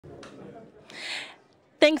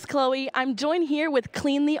Thanks, Chloe. I'm joined here with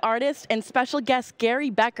Clean the artist and special guest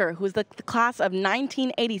Gary Becker, who is the class of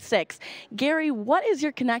 1986. Gary, what is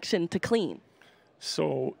your connection to Clean?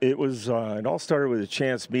 So it all started with a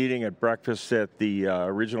chance meeting at breakfast at the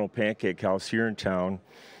original Pancake House here in town.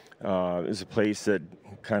 It's a place that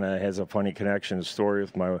kind of has a funny connection story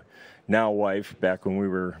with my now wife. Back when we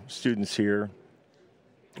were students here,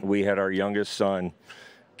 we had our youngest son,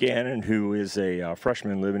 Gannon, who is a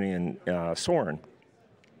freshman living in Soren.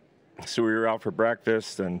 So we were out for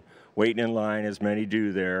breakfast and waiting in line, as many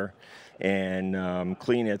do there. And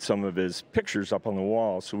Clean had some of his pictures up on the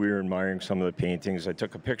wall, so we were admiring some of the paintings. I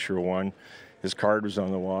took a picture of one. His card was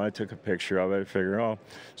on the wall. I took a picture of it. I figured, oh.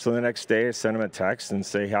 So the next day I sent him a text and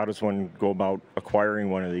say, how does one go about acquiring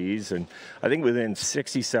one of these? And I think within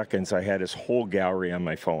 60 seconds I had his whole gallery on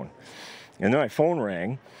my phone. And then my phone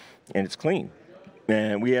rang, and it's Clean.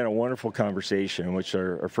 And we had a wonderful conversation, which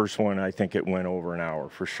our first one, I think it went over an hour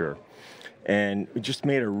for sure. And it just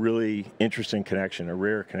made a really interesting connection, a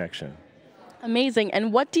rare connection. Amazing.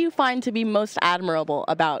 And what do you find to be most admirable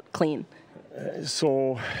about Clean?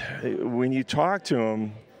 So when you talk to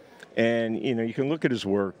him, and you can look at his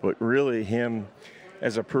work, but really him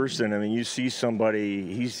as a person, I mean, you see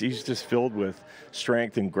somebody, he's just filled with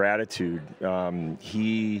strength and gratitude.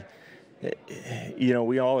 We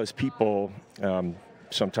all as people,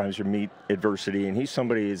 sometimes you meet adversity, and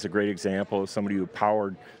is a great example of somebody who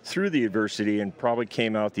powered through the adversity and probably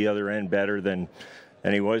came out the other end better than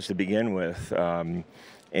he was to begin with.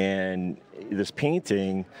 And this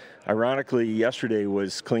painting, ironically, yesterday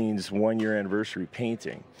was Clean's one-year anniversary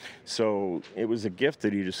painting. So it was a gift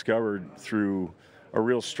that he discovered through a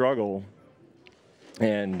real struggle,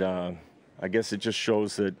 and I guess it just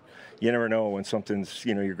shows that you never know when something's,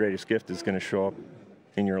 your greatest gift is going to show up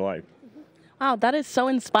in your life. Wow, that is so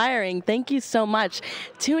inspiring. Thank you so much.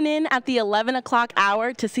 Tune in at the 11 o'clock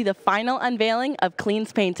hour to see the final unveiling of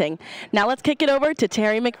Clean's painting. Now let's kick it over to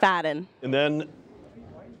Terry McFadden. And then,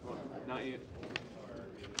 not yet.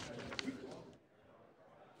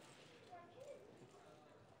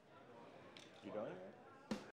 You done?